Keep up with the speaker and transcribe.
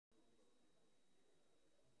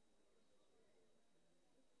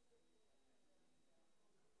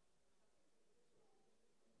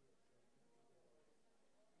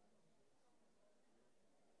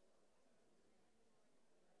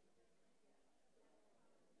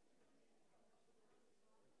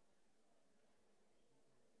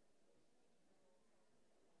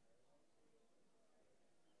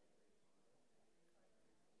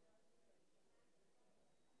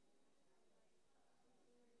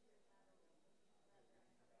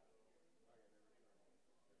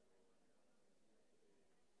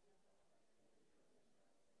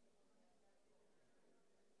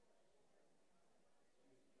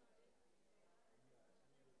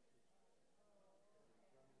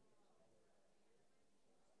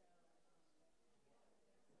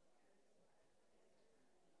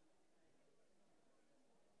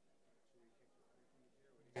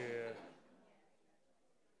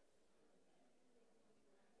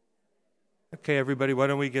Okay, everybody, why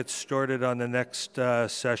don't we get started on the next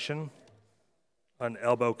session on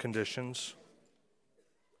elbow conditions.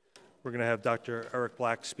 We're going to have Dr. Eric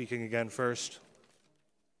Black speaking again first.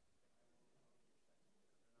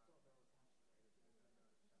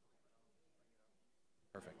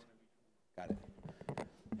 Perfect. Got it.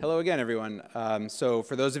 Hello again, everyone. So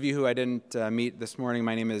for those of you who I didn't meet this morning,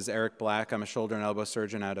 my name is Eric Black. I'm a shoulder and elbow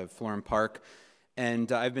surgeon out of Florham Park.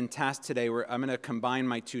 And I've been tasked today where I'm going to combine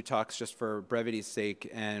my two talks just for brevity's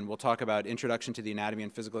sake, and we'll talk about Introduction to the Anatomy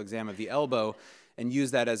and Physical Exam of the Elbow and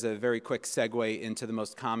use that as a very quick segue into the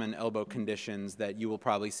most common elbow conditions that you will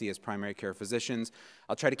probably see as primary care physicians.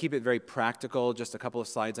 I'll try to keep it very practical, just a couple of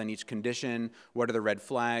slides on each condition. What are the red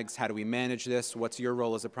flags? How do we manage this? What's your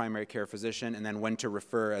role as a primary care physician? And then when to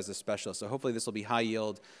refer as a specialist. So hopefully this will be high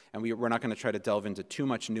yield, and we're not going to try to delve into too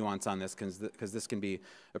much nuance on this because this can be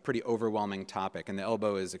a pretty overwhelming topic, and the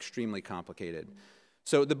elbow is extremely complicated.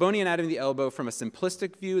 So the bony anatomy of the elbow, from a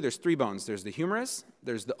simplistic view, there's three bones. There's the humerus,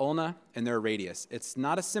 there's the ulna, and there's a radius. It's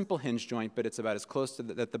not a simple hinge joint, but it's about as close to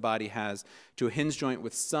that the body has to a hinge joint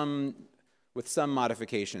with some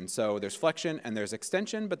modification. So there's flexion and there's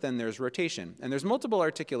extension, but then there's rotation. And there's multiple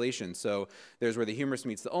articulations. So there's where the humerus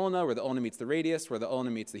meets the ulna, where the ulna meets the radius, where the ulna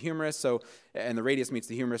meets the humerus, and the radius meets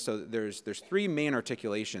the humerus. So there's three main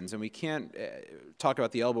articulations, and we can't talk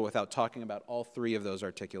about the elbow without talking about all three of those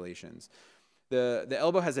articulations. The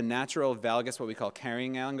elbow has a natural valgus, what we call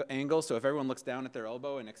carrying angle. So if everyone looks down at their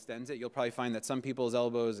elbow and extends it, you'll probably find that some people's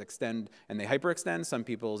elbows extend and they hyperextend. Some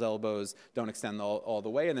people's elbows don't extend all the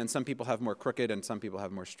way. And then some people have more crooked and some people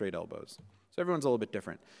have more straight elbows. So everyone's a little bit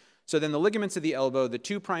different. So then the ligaments of the elbow, the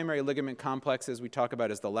two primary ligament complexes we talk about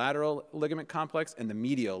is the lateral ligament complex and the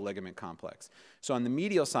medial ligament complex. So on the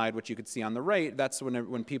medial side, which you could see on the right, that's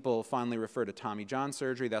when people fondly refer to Tommy John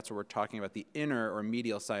surgery. That's what we're talking about, the inner or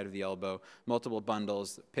medial side of the elbow, multiple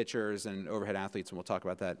bundles, pitchers, and overhead athletes, and we'll talk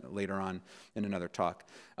about that later on in another talk.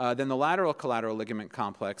 Then the lateral collateral ligament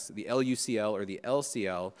complex, the LUCL or the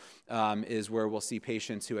LCL, is where we'll see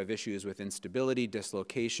patients who have issues with instability,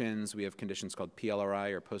 dislocations. We have conditions called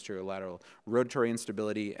PLRI or posterior lateral rotatory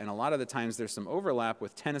instability, and a lot of the times there's some overlap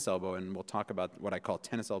with tennis elbow, and we'll talk about what I call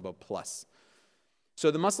tennis elbow plus.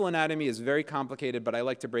 So the muscle anatomy is very complicated, but I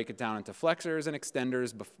like to break it down into flexors and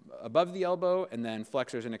extenders above the elbow, and then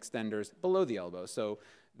flexors and extenders below the elbow. So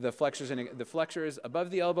the flexors above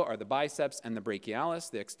the elbow are the biceps and the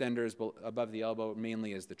brachialis. The extenders above the elbow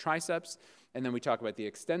mainly is the triceps. And then we talk about the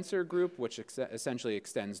extensor group, which essentially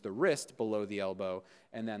extends the wrist below the elbow,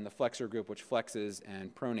 and then the flexor group, which flexes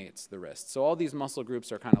and pronates the wrist. So all these muscle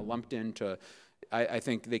groups are kind of lumped into, I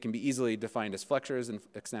think they can be easily defined as flexors and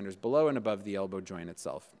extenders below and above the elbow joint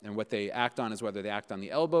itself. And what they act on is whether they act on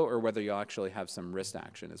the elbow or whether you'll actually have some wrist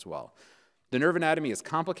action as well. The nerve anatomy is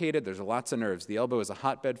complicated. There's lots of nerves. The elbow is a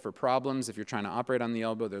hotbed for problems. If you're trying to operate on the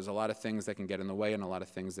elbow, there's a lot of things that can get in the way and a lot of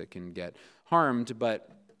things that can get harmed. But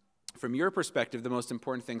from your perspective, the most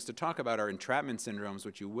important things to talk about are entrapment syndromes,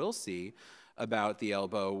 which you will see about the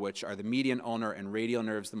elbow, which are the median ulnar and radial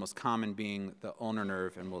nerves, the most common being the ulnar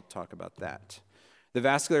nerve, and we'll talk about that. The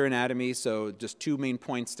vascular anatomy, so just two main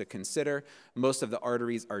points to consider. Most of the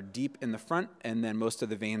arteries are deep in the front, and then most of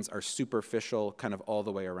the veins are superficial kind of all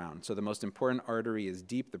the way around. So the most important artery is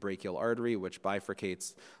deep, the brachial artery, which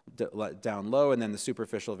bifurcates down low, and then the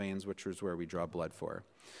superficial veins, which is where we draw blood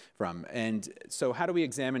from. And so how do we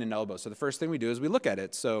examine an elbow? So the first thing we do is we look at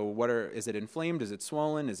it. So is it inflamed? Is it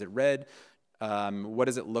swollen? Is it red? What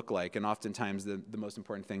does it look like? And oftentimes the most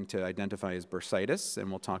important thing to identify is bursitis, and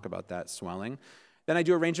we'll talk about that, swelling. Then I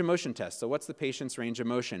do a range of motion test. So what's the patient's range of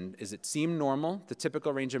motion? Is it seem normal? The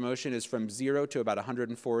typical range of motion is from 0 to about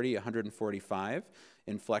 140, 145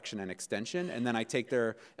 in flexion and extension. And then I take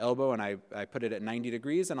their elbow and I put it at 90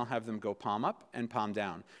 degrees, and I'll have them go palm up and palm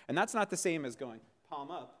down. And that's not the same as going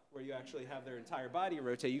palm up, where you actually have their entire body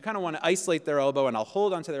rotate. You kind of want to isolate their elbow, and I'll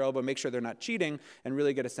hold onto their elbow, make sure they're not cheating, and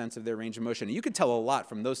really get a sense of their range of motion. And you can tell a lot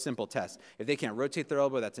from those simple tests. If they can't rotate their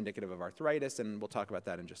elbow, that's indicative of arthritis, and we'll talk about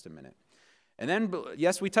that in just a minute. And then,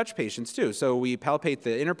 yes, we touch patients too. So we palpate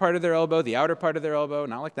the inner part of their elbow, the outer part of their elbow,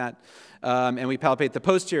 not like that. And we palpate the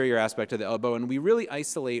posterior aspect of the elbow, and we really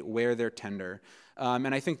isolate where they're tender.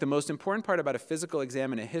 And I think the most important part about a physical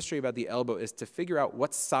exam and a history about the elbow is to figure out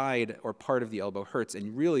what side or part of the elbow hurts,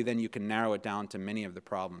 and really then you can narrow it down to many of the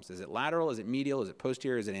problems. Is it lateral? Is it medial? Is it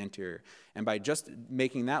posterior? Is it anterior? And by just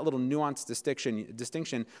making that little nuanced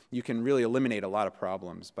distinction, you can really eliminate a lot of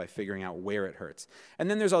problems by figuring out where it hurts. And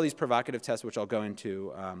then there's all these provocative tests, which I'll go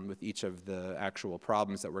into with each of the actual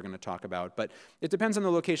problems that we're going to talk about. But it depends on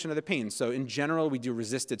the location of the pain. So in general, we do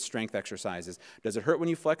resisted strength exercises. Does it hurt when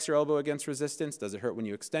you flex your elbow against resistance? Does Does it hurt when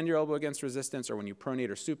you extend your elbow against resistance, or when you pronate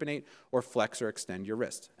or supinate, or flex or extend your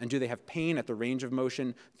wrist? And do they have pain at the range of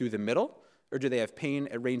motion through the middle, or do they have pain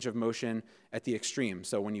at range of motion at the extreme?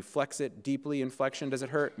 So when you flex it deeply in flexion, does it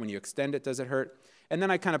hurt? When you extend it, does it hurt? And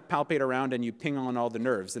then I kind of palpate around and you ping on all the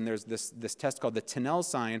nerves. And there's this test called the Tinel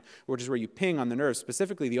sign, which is where you ping on the nerves,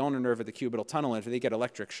 specifically the ulnar nerve at the cubital tunnel. And if they get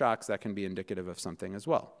electric shocks, that can be indicative of something as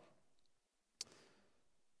well.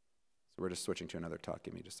 So we're just switching to another talk.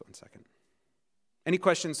 Give me just 1 second. Any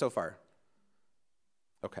questions so far?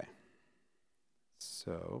 Okay.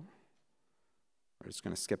 So we're just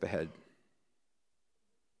going to skip ahead.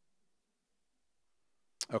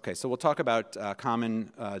 Okay, so we'll talk about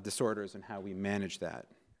common disorders and how we manage that.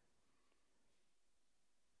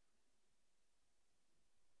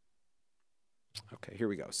 Okay, here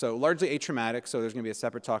we go. So largely atraumatic, so there's going to be a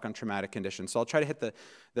separate talk on traumatic conditions. So I'll try to hit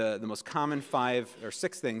the most common 5 or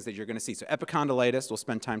 6 things that you're going to see. So epicondylitis, we'll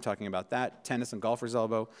spend time talking about that. Tennis and golfer's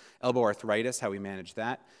elbow. Elbow arthritis, how we manage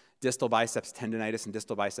that. Distal biceps tendinitis and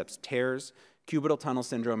distal biceps tears, cubital tunnel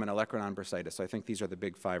syndrome, and olecranon bursitis. So I think these are the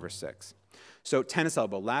big 5 or 6. So tennis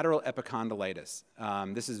elbow, lateral epicondylitis.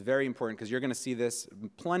 This is very important because you're going to see this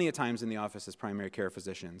plenty of times in the office as primary care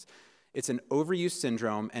physicians. It's an overuse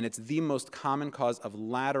syndrome, and it's the most common cause of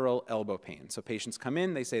lateral elbow pain. So patients come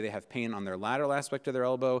in, they say they have pain on their lateral aspect of their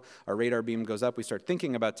elbow. Our radar beam goes up. We start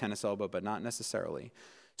thinking about tennis elbow, but not necessarily.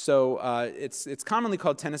 So it's commonly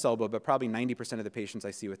called tennis elbow, but probably 90% of the patients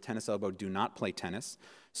I see with tennis elbow do not play tennis.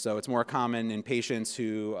 So it's more common in patients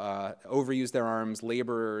who overuse their arms,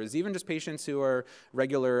 laborers, even just patients who are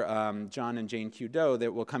regular John and Jane Q. Doe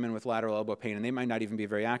that will come in with lateral elbow pain, and they might not even be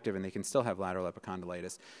very active, and they can still have lateral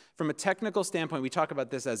epicondylitis. From a technical standpoint, we talk about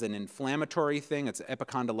this as an inflammatory thing. It's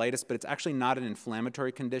epicondylitis, but it's actually not an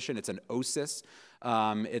inflammatory condition. It's an osis.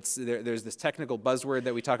 There's this technical buzzword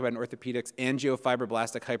that we talk about in orthopedics,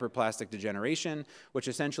 angiofibroblastic hyperplastic degeneration, which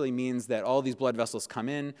essentially means that all these blood vessels come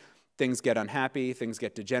in, things get unhappy, things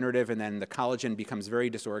get degenerative, and then the collagen becomes very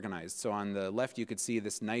disorganized. So on the left, you could see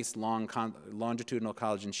this nice long longitudinal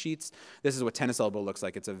collagen sheets. This is what tennis elbow looks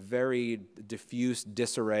like. It's a very diffuse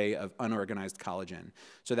disarray of unorganized collagen.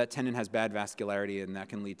 So that tendon has bad vascularity, and that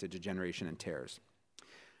can lead to degeneration and tears.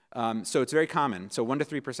 So it's very common. So 1 to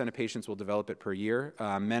 3% of patients will develop it per year.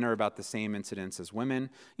 Men are about the same incidence as women,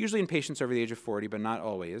 usually in patients over the age of 40, but not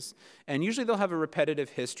always. And usually they'll have a repetitive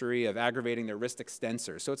history of aggravating their wrist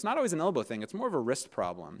extensors. So it's not always an elbow thing. It's more of a wrist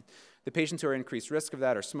problem. The patients who are at increased risk of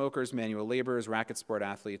that are smokers, manual laborers, racket sport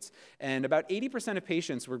athletes. And about 80% of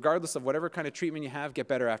patients, regardless of whatever kind of treatment you have, get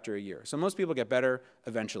better after a year. So most people get better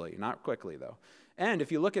eventually, not quickly though. And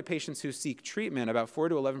if you look at patients who seek treatment, about 4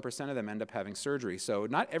 to 11% of them end up having surgery. So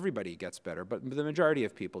not everybody gets better, but the majority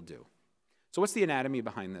of people do. So what's the anatomy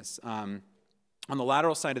behind this? On the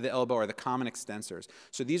lateral side of the elbow are the common extensors.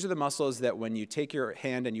 So these are the muscles that when you take your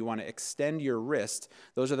hand and you want to extend your wrist,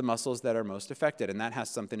 those are the muscles that are most affected, and that has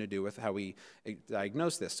something to do with how we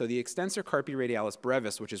diagnose this. So the extensor carpi radialis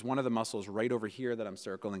brevis, which is one of the muscles right over here that I'm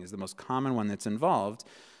circling, is the most common one that's involved.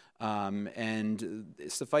 And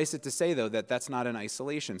suffice it to say, though, that that's not in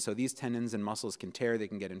isolation. So these tendons and muscles can tear, they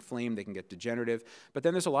can get inflamed, they can get degenerative. But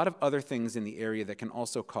then there's a lot of other things in the area that can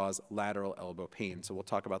also cause lateral elbow pain. So we'll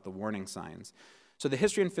talk about the warning signs. So the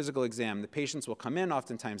history and physical exam, the patients will come in.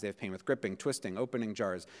 Oftentimes they have pain with gripping, twisting, opening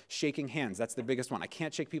jars, shaking hands. That's the biggest one. I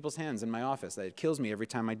can't shake people's hands in my office. It kills me every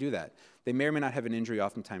time I do that. They may or may not have an injury.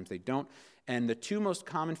 Oftentimes they don't. And the 2 most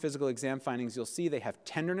common physical exam findings you'll see, they have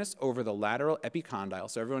tenderness over the lateral epicondyle.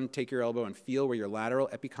 So everyone take your elbow and feel where your lateral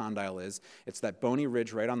epicondyle is. It's that bony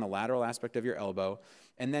ridge right on the lateral aspect of your elbow.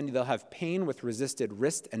 And then they'll have pain with resisted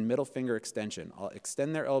wrist and middle finger extension. I'll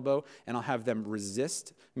extend their elbow, and I'll have them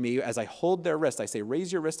resist me. As I hold their wrist, I say,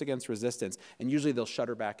 raise your wrist against resistance, and usually they'll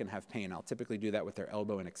shudder back and have pain. I'll typically do that with their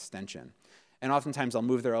elbow and extension. And oftentimes I'll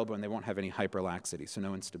move their elbow, and they won't have any hyperlaxity, so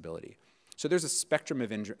no instability. So there's a spectrum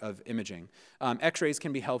of imaging. X-rays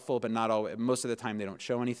can be helpful, but not always. Most of the time they don't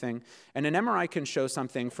show anything. And an MRI can show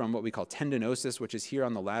something from what we call tendinosis, which is here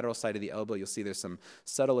on the lateral side of the elbow. You'll see there's some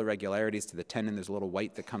subtle irregularities to the tendon. There's a little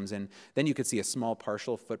white that comes in. Then you could see a small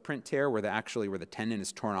partial footprint tear where the tendon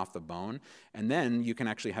is torn off the bone. And then you can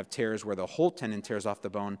actually have tears where the whole tendon tears off the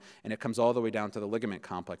bone, and it comes all the way down to the ligament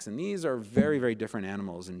complex. And these are very, very different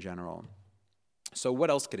animals in general. So what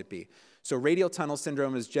else could it be? So radial tunnel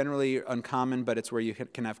syndrome is generally uncommon, but it's where you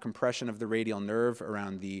can have compression of the radial nerve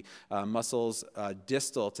around the muscles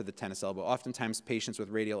distal to the tennis elbow. Oftentimes patients with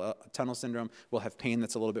radial tunnel syndrome will have pain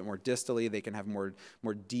that's a little bit more distally. They can have more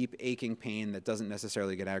deep aching pain that doesn't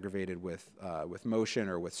necessarily get aggravated with motion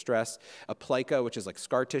or with stress. A plica, which is like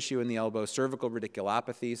scar tissue in the elbow. Cervical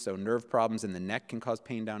radiculopathy, so nerve problems in the neck can cause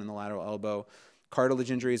pain down in the lateral elbow.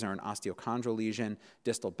 Cartilage injuries are an osteochondral lesion.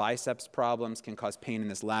 Distal biceps problems can cause pain in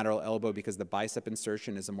this lateral elbow because the bicep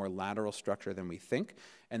insertion is a more lateral structure than we think.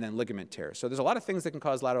 And then ligament tears. So there's a lot of things that can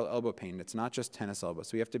cause lateral elbow pain. It's not just tennis elbow,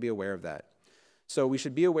 so we have to be aware of that. So we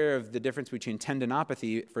should be aware of the difference between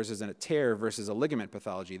tendinopathy versus a tear versus a ligament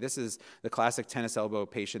pathology. This is the classic tennis elbow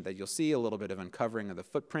patient that you'll see, a little bit of uncovering of the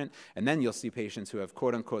footprint, and then you'll see patients who have,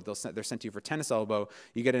 quote unquote, they're sent to you for tennis elbow,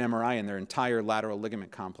 you get an MRI and their entire lateral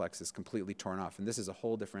ligament complex is completely torn off, and this is a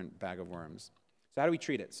whole different bag of worms. So how do we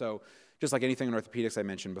treat it? So just like anything in orthopedics I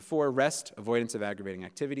mentioned before, rest, avoidance of aggravating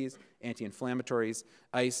activities, anti-inflammatories,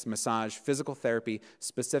 ice, massage, physical therapy,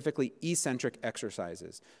 specifically eccentric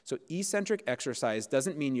exercises. So eccentric exercise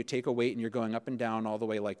doesn't mean you take a weight and you're going up and down all the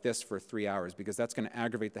way like this for 3 hours, because that's going to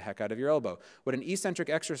aggravate the heck out of your elbow. What an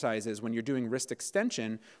eccentric exercise is, when you're doing wrist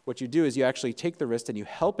extension, what you do is you actually take the wrist and you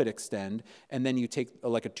help it extend, and then you take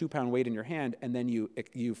like a 2-pound weight in your hand, and then you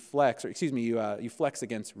flex, or excuse me, you flex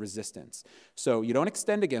against resistance. So you don't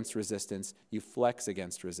extend against resistance, you flex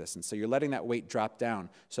against resistance. So you're letting that weight drop down.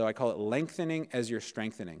 So I call it lengthening as you're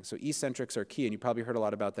strengthening. So eccentrics are key, and you probably heard a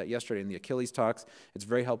lot about that yesterday in the Achilles talks. It's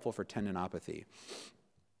very helpful for tendinopathy.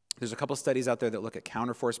 There's a couple studies out there that look at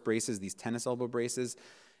counterforce braces, these tennis elbow braces,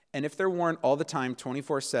 and if they're worn all the time,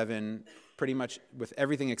 24/7, pretty much with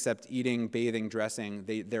everything except eating, bathing, dressing,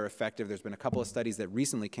 they're effective. There's been a couple of studies that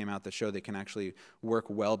recently came out that show they can actually work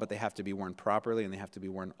well, but they have to be worn properly, and they have to be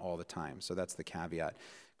worn all the time. So that's the caveat.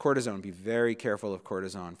 Cortisone, be very careful of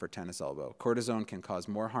cortisone for tennis elbow. Cortisone can cause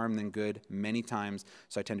more harm than good many times,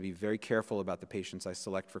 so I tend to be very careful about the patients I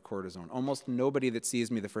select for cortisone. Almost nobody that sees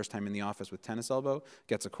me the first time in the office with tennis elbow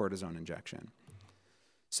gets a cortisone injection.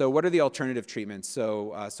 So what are the alternative treatments?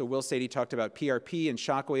 So Will Sadie talked about PRP and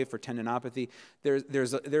shockwave for tendinopathy.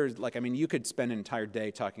 You could spend an entire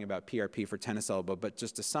day talking about PRP for tennis elbow, but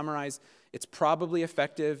just to summarize, it's probably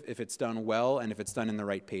effective if it's done well and if it's done in the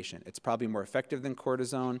right patient. It's probably more effective than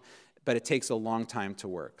cortisone, but it takes a long time to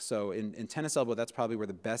work. So in tennis elbow, that's probably where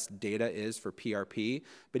the best data is for PRP,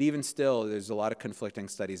 but even still, there's a lot of conflicting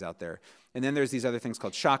studies out there. And then there's these other things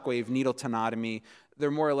called shockwave, needle tenotomy. They're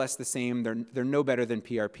more or less the same. They're no better than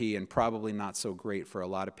PRP and probably not so great for a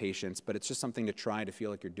lot of patients, but it's just something to try to feel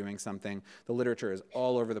like you're doing something. The literature is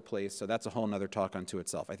all over the place, so that's a whole nother talk unto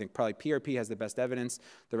itself. I think probably PRP has the best evidence.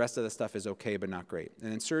 The rest of the stuff is okay, but not great.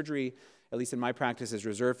 And then surgery, at least in my practice, is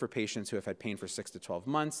reserved for patients who have had pain for 6 to 12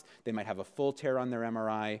 months. They might have a full tear on their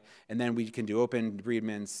MRI, and then we can do open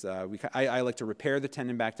debridements. I like to repair the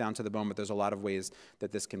tendon back down to the bone, but there's a lot of ways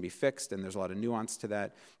that this can be fixed, and there's a lot of nuance to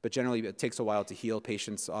that. But generally, it takes a while to heal.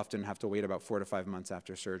 Patients often have to wait about 4 to 5 months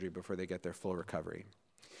after surgery before they get their full recovery.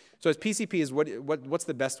 So as PCP is what's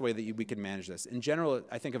the best way that we can manage this? In general,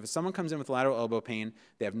 I think if someone comes in with lateral elbow pain,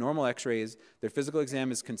 they have normal x-rays, their physical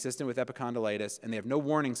exam is consistent with epicondylitis, and they have no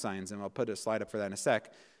warning signs, and I'll put a slide up for that in a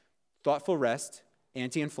sec, thoughtful rest,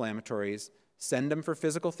 anti-inflammatories, send them for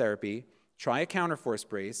physical therapy, try a counterforce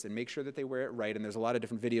brace, and make sure that they wear it right. And there's a lot of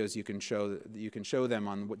different videos you can show them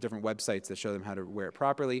on different websites that show them how to wear it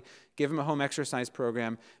properly. Give them a home exercise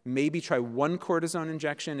program. Maybe try 1 cortisone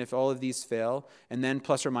injection if all of these fail, and then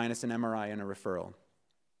plus or minus an MRI and a referral.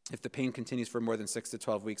 If the pain continues for more than 6 to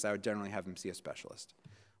 12 weeks, I would generally have them see a specialist.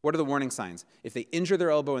 What are the warning signs? If they injure their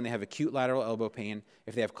elbow and they have acute lateral elbow pain,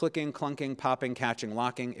 if they have clicking, clunking, popping, catching,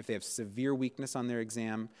 locking, if they have severe weakness on their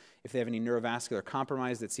exam, if they have any neurovascular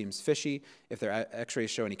compromise that seems fishy, if their x-rays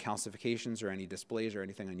show any calcifications or any dysplasia or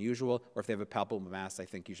anything unusual, or if they have a palpable mass, I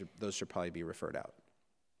think those should probably be referred out.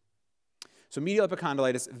 So medial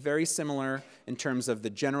epicondylitis, very similar in terms of the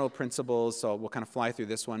general principles, so we'll kind of fly through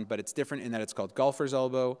this one, but it's different in that it's called golfer's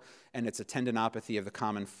elbow, and it's a tendinopathy of the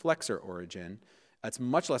common flexor origin. It's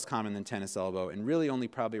much less common than tennis elbow, and really only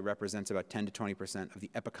probably represents about 10 to 20% of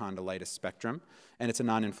the epicondylitis spectrum, and it's a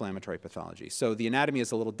non-inflammatory pathology. So the anatomy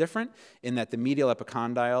is a little different in that the medial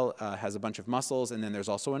epicondyle has a bunch of muscles, and then there's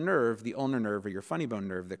also a nerve, the ulnar nerve or your funny bone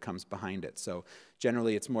nerve that comes behind it. So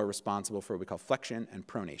generally it's more responsible for what we call flexion and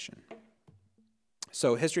pronation.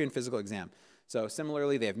 So history and physical exam. So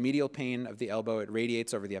similarly, they have medial pain of the elbow. It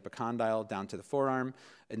radiates over the epicondyle down to the forearm.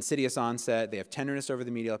 Insidious onset. They have tenderness over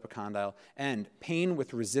the medial epicondyle. And pain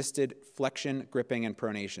with resisted flexion, gripping, and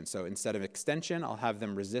pronation. So instead of extension, I'll have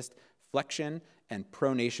them resist flexion and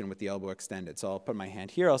pronation with the elbow extended. So I'll put my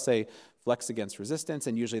hand here. I'll say flex against resistance,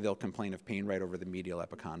 and usually they'll complain of pain right over the medial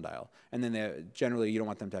epicondyle. And then generally, you don't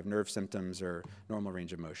want them to have nerve symptoms or normal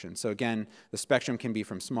range of motion. So again, the spectrum can be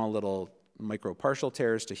from small little micropartial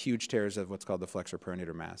tears to huge tears of what's called the flexor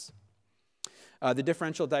pronator mass. The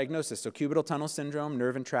differential diagnosis, so cubital tunnel syndrome,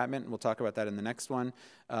 nerve entrapment, and we'll talk about that in the next one.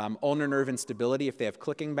 Ulnar nerve instability, if they have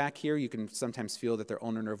clicking back here, you can sometimes feel that their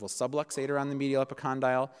ulnar nerve will subluxate around the medial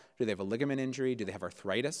epicondyle. Do they have a ligament injury? Do they have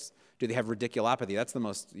arthritis? Do they have radiculopathy? That's the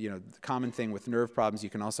most common thing with nerve problems. You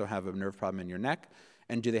can also have a nerve problem in your neck.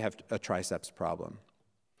 And do they have a triceps problem?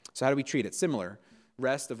 So how do we treat it? Similar.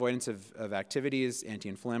 Rest, avoidance of activities,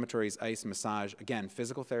 anti-inflammatories, ice, massage. Again,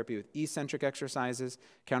 physical therapy with eccentric exercises,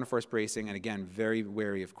 counterforce bracing, and again, very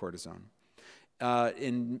wary of cortisone.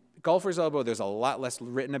 In golfer's elbow, there's a lot less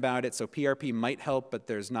written about it, so PRP might help, but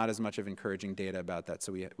there's not as much of encouraging data about that,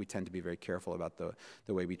 so we tend to be very careful about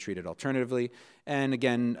the way we treat it alternatively. And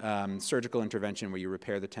again, surgical intervention where you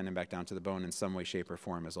repair the tendon back down to the bone in some way, shape, or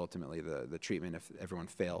form is ultimately the treatment if everyone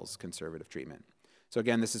fails conservative treatment. So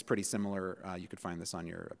again, this is pretty similar. You could find this on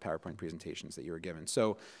your PowerPoint presentations that you were given.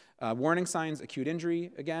 So warning signs, acute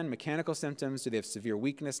injury, again, mechanical symptoms. Do they have severe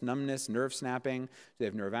weakness, numbness, nerve snapping? Do they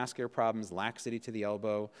have neurovascular problems, laxity to the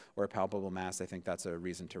elbow, or a palpable mass? I think that's a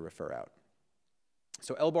reason to refer out.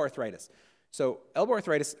 So elbow arthritis. So elbow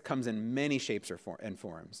arthritis comes in many shapes and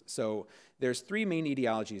forms. So there's three main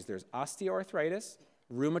etiologies. There's osteoarthritis,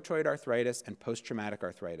 rheumatoid arthritis, and post-traumatic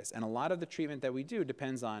arthritis. And a lot of the treatment that we do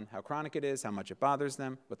depends on how chronic it is, how much it bothers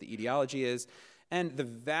them, what the etiology is. And the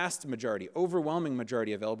vast majority, overwhelming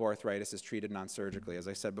majority of elbow arthritis is treated non-surgically. As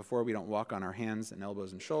I said before, we don't walk on our hands and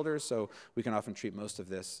elbows and shoulders, so we can often treat most of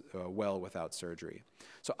this well without surgery.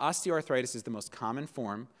 So osteoarthritis is the most common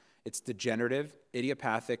form. It's degenerative,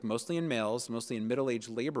 idiopathic, mostly in males, mostly in middle-aged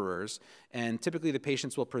laborers, and typically the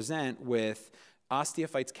patients will present with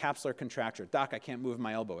osteophytes capsular contracture. Doc, I can't move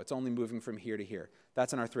my elbow. It's only moving from here to here.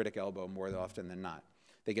 That's an arthritic elbow more often than not.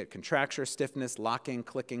 They get contracture, stiffness, locking,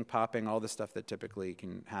 clicking, popping, all the stuff that typically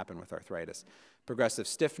can happen with arthritis. Progressive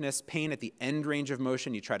stiffness, pain at the end range of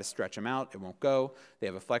motion. You try to stretch them out, it won't go. They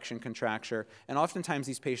have a flexion contracture. And oftentimes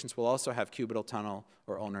these patients will also have cubital tunnel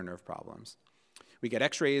or ulnar nerve problems. We get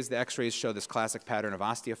x-rays. The x-rays show this classic pattern of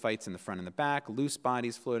osteophytes in the front and the back, loose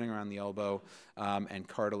bodies floating around the elbow, and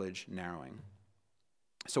cartilage narrowing.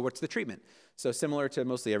 So what's the treatment? So similar to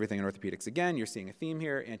mostly everything in orthopedics, again, you're seeing a theme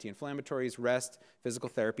here: anti-inflammatories, rest, physical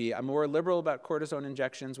therapy. I'm more liberal about cortisone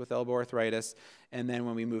injections with elbow arthritis. And then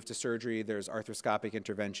when we move to surgery, there's arthroscopic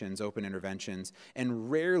interventions, open interventions.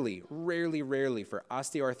 And rarely for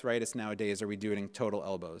osteoarthritis nowadays are we doing total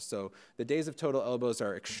elbows. So the days of total elbows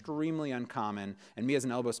are extremely uncommon. And me as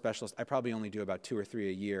an elbow specialist, I probably only do about 2 or 3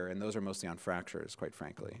 a year, and those are mostly on fractures, quite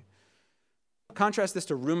frankly. Contrast this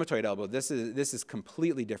to rheumatoid elbow. This is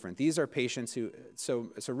completely different. These are patients who,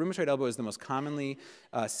 so rheumatoid elbow is the most commonly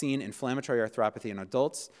seen inflammatory arthropathy in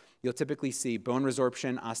adults. You'll typically see bone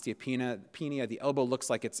resorption, osteopenia. The elbow looks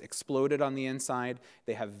like it's exploded on the inside.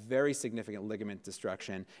 They have very significant ligament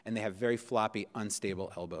destruction, and they have very floppy,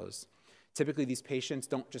 unstable elbows. Typically, these patients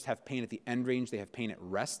don't just have pain at the end range, they have pain at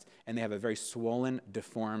rest, and they have a very swollen,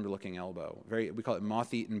 deformed-looking elbow. We call it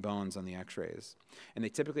moth-eaten bones on the x-rays. And they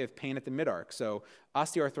typically have pain at the mid-arc. So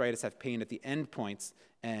osteoarthritis have pain at the end points,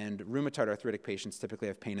 and rheumatoid arthritic patients typically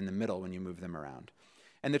have pain in the middle when you move them around.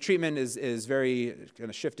 And the treatment is very kind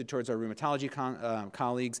of shifted towards our rheumatology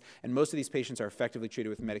colleagues, and most of these patients are effectively treated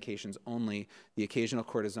with medications only, the occasional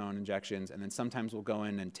cortisone injections, and then sometimes we'll go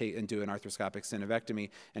in and do an arthroscopic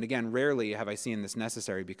synovectomy. And again, rarely have I seen this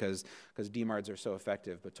necessary because DMARDs are so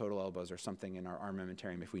effective, but total elbows are something in our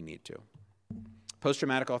armamentarium if we need to.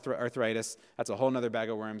 Post-traumatic arthritis, that's a whole other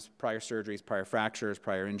bag of worms: prior surgeries, prior fractures,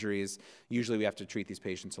 prior injuries. Usually we have to treat these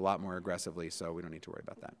patients a lot more aggressively, so we don't need to worry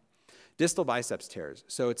about that. Distal biceps tears.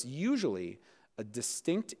 So it's usually a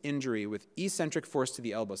distinct injury with eccentric force to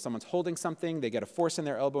the elbow. Someone's holding something, they get a force in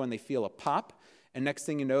their elbow and they feel a pop, and next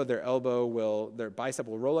thing you know, their bicep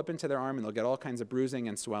will roll up into their arm and they'll get all kinds of bruising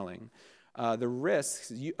and swelling. The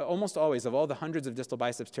risks, almost always, of all the hundreds of distal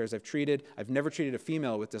biceps tears I've treated, I've never treated a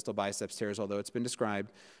female with distal biceps tears, although it's been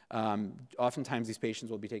described. Oftentimes these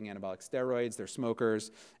patients will be taking anabolic steroids, they're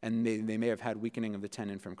smokers, and they may have had weakening of the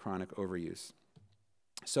tendon from chronic overuse.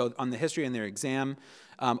 So on the history in their exam,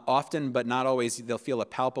 often but not always, they'll feel a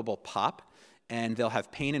palpable pop, and they'll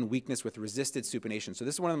have pain and weakness with resisted supination. So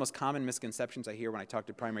this is one of the most common misconceptions I hear when I talk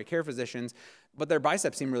to primary care physicians, but their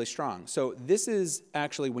biceps seem really strong. So this is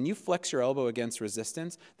actually, when you flex your elbow against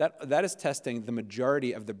resistance, that is testing the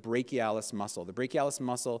majority of the brachialis muscle. The brachialis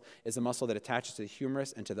muscle is a muscle that attaches to the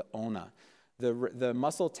humerus and to the ulna. The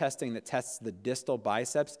muscle testing that tests the distal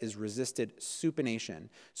biceps is resisted supination.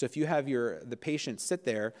 So if you have the patient sit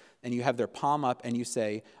there and you have their palm up and you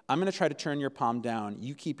say, I'm going to try to turn your palm down,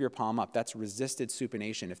 you keep your palm up, that's resisted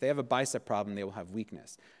supination. If they have a bicep problem, they will have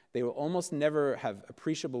weakness. They will almost never have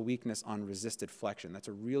appreciable weakness on resisted flexion. That's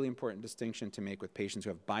a really important distinction to make with patients who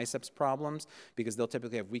have biceps problems, because they'll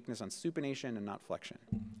typically have weakness on supination and not flexion.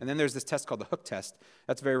 And then there's this test called the hook test.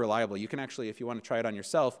 That's very reliable. You can actually, if you want to try it on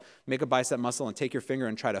yourself, make a bicep muscle and take your finger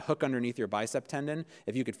and try to hook underneath your bicep tendon.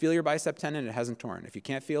 If you could feel your bicep tendon, it hasn't torn. If you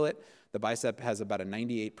can't feel it, the bicep has about a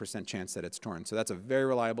 98% chance that it's torn. So that's a very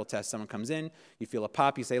reliable test. Someone comes in, you feel a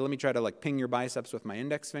pop, you say, let me try to like ping your biceps with my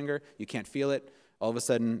index finger. You can't feel it. All of a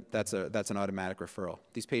sudden, that's an automatic referral.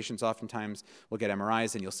 These patients oftentimes will get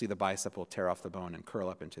MRIs, and you'll see the bicep will tear off the bone and curl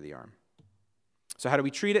up into the arm. So how do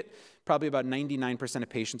we treat it? Probably about 99% of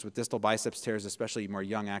patients with distal biceps tears, especially more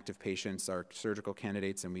young active patients, are surgical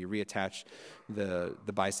candidates, and we reattach the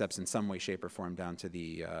biceps in some way, shape, or form down to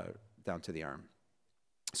the arm.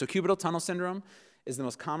 So cubital tunnel syndrome is the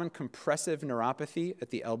most common compressive neuropathy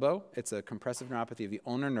at the elbow. It's a compressive neuropathy of the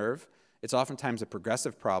ulnar nerve. It's oftentimes a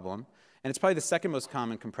progressive problem. And it's probably the second most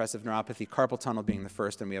common compressive neuropathy, carpal tunnel being the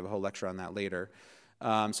first, and we have a whole lecture on that later.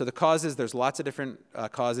 So the causes, there's lots of different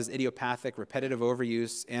causes: idiopathic, repetitive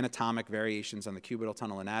overuse, anatomic variations on the cubital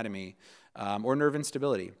tunnel anatomy, or nerve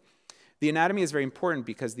instability. The anatomy is very important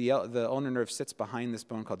because the ulnar nerve sits behind this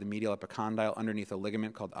bone called the medial epicondyle underneath a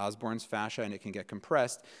ligament called Osborn's fascia, and it can get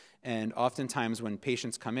compressed. And oftentimes when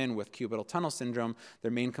patients come in with cubital tunnel syndrome,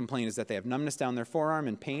 their main complaint is that they have numbness down their forearm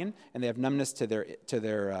and pain, and they have numbness to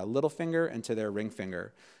their little finger and to their ring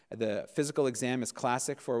finger. The physical exam is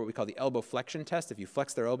classic for what we call the elbow flexion test. If you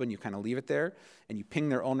flex their elbow and you kind of leave it there, and you ping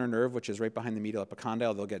their ulnar nerve, which is right behind the medial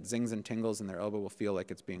epicondyle, they'll get zings and tingles, and their elbow will feel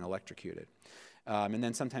like it's being electrocuted. And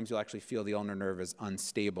then sometimes you'll actually feel the ulnar nerve is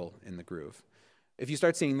unstable in the groove. If you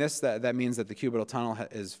start seeing this, that means that the cubital tunnel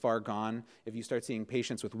is far gone. If you start seeing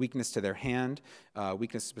patients with weakness to their hand,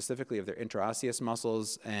 weakness specifically of their interosseous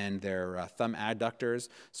muscles and their thumb adductors,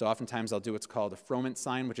 so oftentimes I'll do what's called a Froment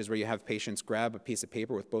sign, which is where you have patients grab a piece of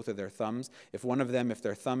paper with both of their thumbs. If one of them, if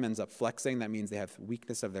their thumb ends up flexing, that means they have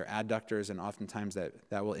weakness of their adductors, and oftentimes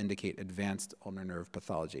that will indicate advanced ulnar nerve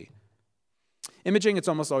pathology. Imaging, it's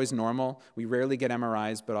almost always normal. We rarely get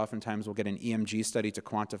MRIs, but oftentimes we'll get an EMG study to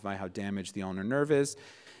quantify how damaged the ulnar nerve is.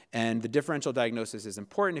 And the differential diagnosis is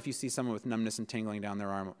important. If you see someone with numbness and tingling down their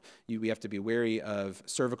arm, we have to be wary of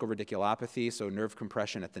cervical radiculopathy, so nerve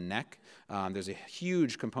compression at the neck. There's a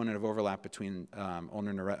huge component of overlap between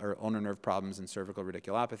ulnar nerve problems and cervical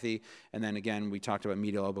radiculopathy. And then again, we talked about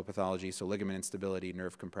medial elbow pathology, so ligament instability,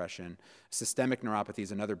 nerve compression. Systemic neuropathy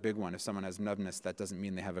is another big one. If someone has numbness, that doesn't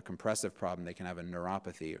mean they have a compressive problem. They can have a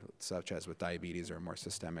neuropathy, such as with diabetes or more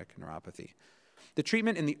systemic neuropathy. The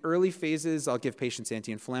treatment in the early phases, I'll give patients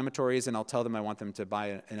anti-inflammatories, and I'll tell them I want them to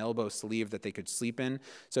buy an elbow sleeve that they could sleep in.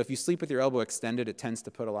 So if you sleep with your elbow extended, it tends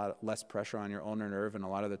to put a lot less pressure on your ulnar nerve, and a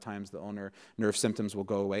lot of the times the ulnar nerve symptoms will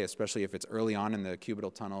go away, especially if it's early on in the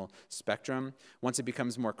cubital tunnel spectrum. Once it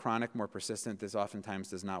becomes more chronic, more persistent, this oftentimes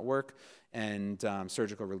does not work, and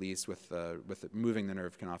surgical release with moving the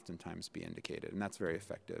nerve can oftentimes be indicated, and that's very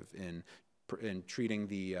effective in treating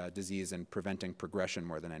the disease and preventing progression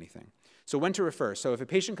more than anything. So when to refer? So if a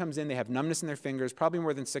patient comes in, they have numbness in their fingers, probably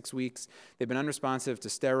more than 6 weeks, they've been unresponsive to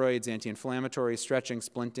steroids, anti-inflammatories, stretching,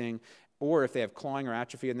 splinting, or if they have clawing or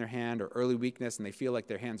atrophy in their hand or early weakness and they feel like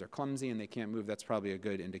their hands are clumsy and they can't move, that's probably a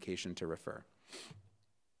good indication to refer.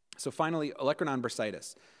 So finally, olecranon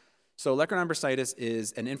bursitis. So olecranon bursitis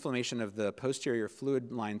is an inflammation of the posterior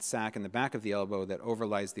fluid-lined sac in the back of the elbow that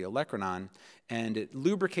overlies the olecranon, and it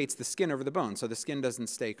lubricates the skin over the bone, so the skin doesn't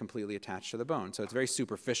stay completely attached to the bone. So it's very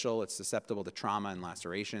superficial, it's susceptible to trauma and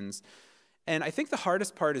lacerations. And I think the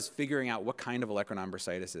hardest part is figuring out what kind of olecranon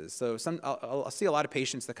bursitis is. So I'll see a lot of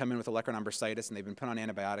patients that come in with olecranon bursitis and they've been put on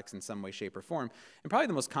antibiotics in some way, shape, or form. And probably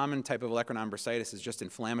the most common type of olecranon bursitis is just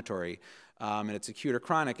inflammatory. And it's acute or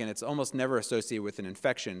chronic, and it's almost never associated with an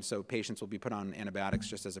infection. So patients will be put on antibiotics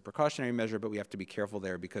just as a precautionary measure, but we have to be careful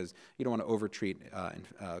there because you don't want to overtreat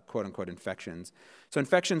quote-unquote infections. So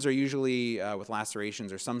infections are usually with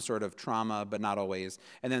lacerations or some sort of trauma, but not always.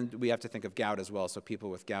 And then we have to think of gout as well. So people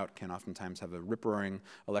with gout can oftentimes have a rip-roaring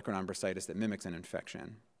olecranon bursitis that mimics an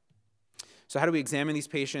infection. So how do we examine these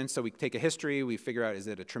patients? So we take a history, we figure out, is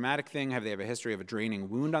it a traumatic thing? Have they have a history of a draining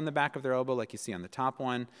wound on the back of their elbow like you see on the top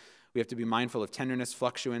one? We have to be mindful of tenderness,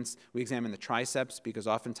 fluctuance. We examine the triceps because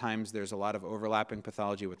oftentimes there's a lot of overlapping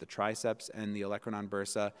pathology with the triceps and the olecranon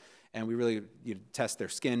bursa. And we really test their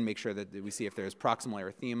skin, make sure that we see if there's proximal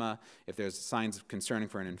erythema. If there's signs concerning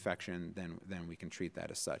for an infection, then we can treat that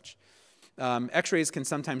as such. X-rays can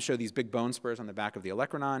sometimes show these big bone spurs on the back of the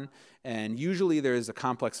olecranon, and usually there is a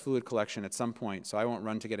complex fluid collection at some point, so I won't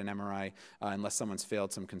run to get an MRI unless someone's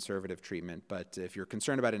failed some conservative treatment. But if you're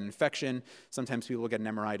concerned about an infection, sometimes people will get an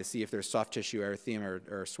MRI to see if there's soft tissue erythema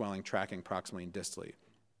or swelling tracking proximally and distally.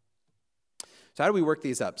 So how do we work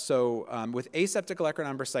these up? So with aseptic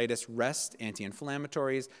olecranon bursitis, rest,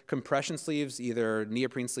 anti-inflammatories, compression sleeves, either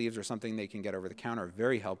neoprene sleeves or something they can get over the counter, are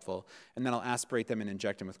very helpful. And then I'll aspirate them and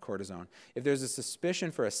inject them with cortisone. If there's a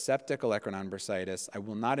suspicion for a septic olecranon bursitis, I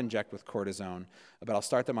will not inject with cortisone, but I'll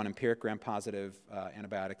start them on empiric gram-positive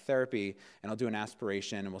antibiotic therapy, and I'll do an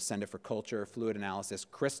aspiration, and we'll send it for culture, fluid analysis,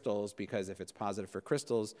 crystals, because if it's positive for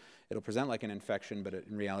crystals, it'll present like an infection, but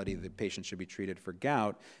in reality, the patient should be treated for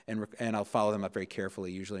gout, and I'll follow them up very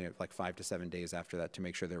carefully, usually like 5 to 7 days after that, to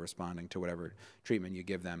make sure they're responding to whatever treatment you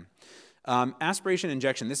give them. Aspiration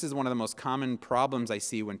injection, this is one of the most common problems I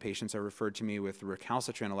see when patients are referred to me with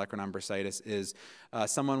recalcitrant olecranon bursitis is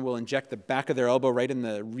someone will inject the back of their elbow right in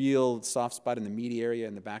the real soft spot in the meaty area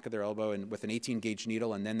in the back of their elbow and with an 18-gauge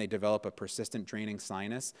needle, and then they develop a persistent draining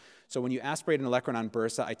sinus. So when you aspirate an olecranon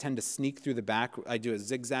bursa, I tend to sneak through the back. I do a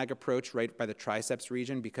zigzag approach right by the triceps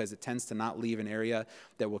region because it tends to not leave an area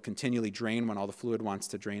that will continually drain when all the fluid wants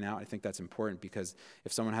to drain out. I think that's important because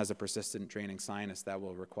if someone has a persistent draining sinus, that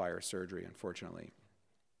will require surgery, unfortunately.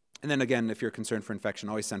 And then again, if you're concerned for infection,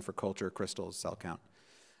 always send for culture, crystals, cell count.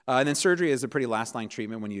 And then surgery is a pretty last-line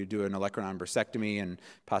treatment when you do an olecranon bursectomy and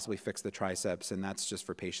possibly fix the triceps, and that's just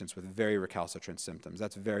for patients with very recalcitrant symptoms.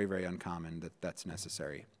 That's very, very uncommon that that's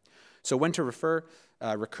necessary. So when to refer,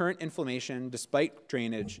 recurrent inflammation, despite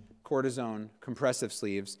drainage, cortisone, compressive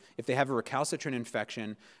sleeves. If they have a recalcitrant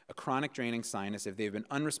infection, a chronic draining sinus, if they've been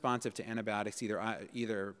unresponsive to antibiotics,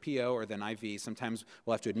 either PO or then IV, sometimes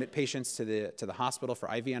we'll have to admit patients to the hospital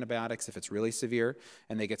for IV antibiotics if it's really severe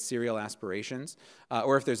and they get serial aspirations,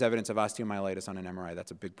 or if there's evidence of osteomyelitis on an MRI,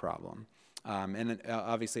 that's a big problem. And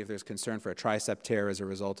obviously if there's concern for a tricep tear as a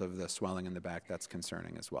result of the swelling in the back, that's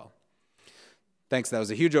concerning as well. Thanks, that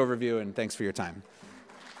was a huge overview, and thanks for your time.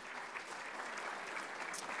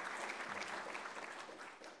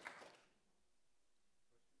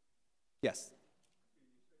 Yes?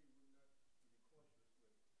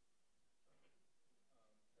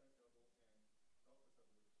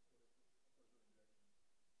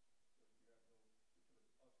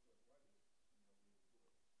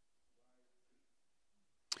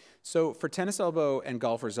 So for tennis elbow and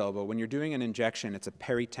golfer's elbow, when you're doing an injection, it's a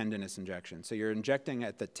peritendinous injection. So you're injecting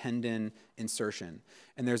at the tendon insertion.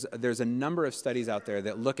 And there's a number of studies out there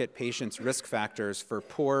that look at patients' risk factors for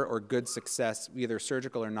poor or good success, either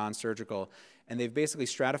surgical or non-surgical. And they've basically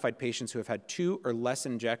stratified patients who have had 2 or less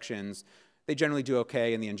injections. They generally do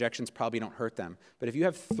okay, and the injections probably don't hurt them. But if you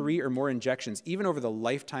have 3 or more injections, even over the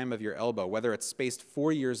lifetime of your elbow, whether it's spaced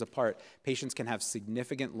 4 years apart, patients can have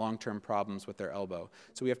significant long-term problems with their elbow.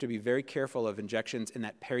 So we have to be very careful of injections in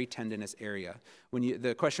that peritendinous area.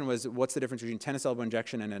 The question was, what's the difference between tennis elbow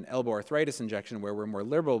injection and an elbow arthritis injection, where we're more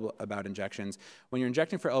liberal about injections? When you're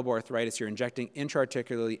injecting for elbow arthritis, you're injecting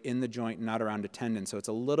intra-articularly in the joint, not around a tendon. So it's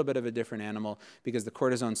a little bit of a different animal because the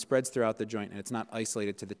cortisone spreads throughout the joint and it's not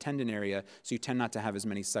isolated to the tendon area. So you tend not to have as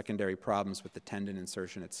many secondary problems with the tendon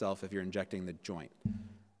insertion itself if you're injecting the joint.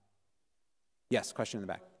 Yes, question in the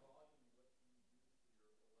back.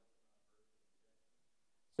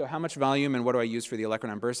 So how much volume and what do I use for the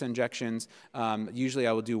olecranon bursa injections? Usually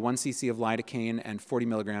I will do 1 cc of lidocaine and 40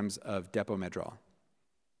 milligrams of depomedrol.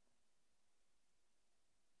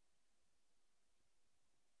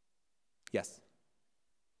 Yes.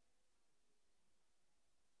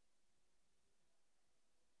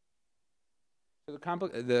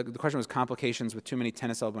 The question was complications with too many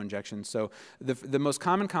tennis elbow injections. So the most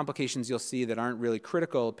common complications you'll see that aren't really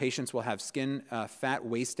critical, patients will have skin fat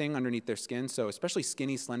wasting underneath their skin. So especially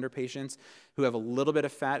skinny, slender patients who have a little bit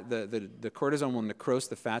of fat, the cortisone will necrose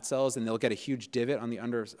the fat cells and they'll get a huge divot on the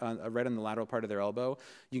right on the lateral part of their elbow.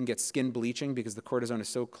 You can get skin bleaching because the cortisone is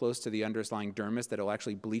so close to the underlying dermis that it'll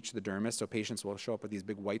actually bleach the dermis. So patients will show up with these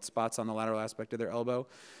big white spots on the lateral aspect of their elbow.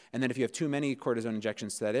 And then if you have too many cortisone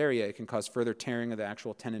injections to that area, it can cause further tearing of the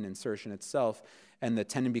actual tendon insertion itself, and the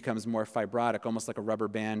tendon becomes more fibrotic, almost like a rubber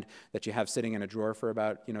band that you have sitting in a drawer for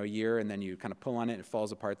about a year, and then you kind of pull on it, it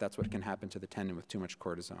falls apart. That's what can happen to the tendon with too much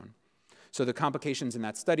cortisone. So the complications in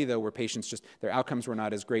that study, though, were patients their outcomes were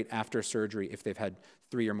not as great after surgery if they've had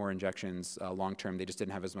 3 or more injections long-term. They just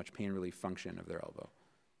didn't have as much pain relief function of their elbow.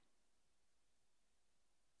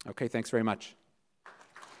 Okay, thanks very much.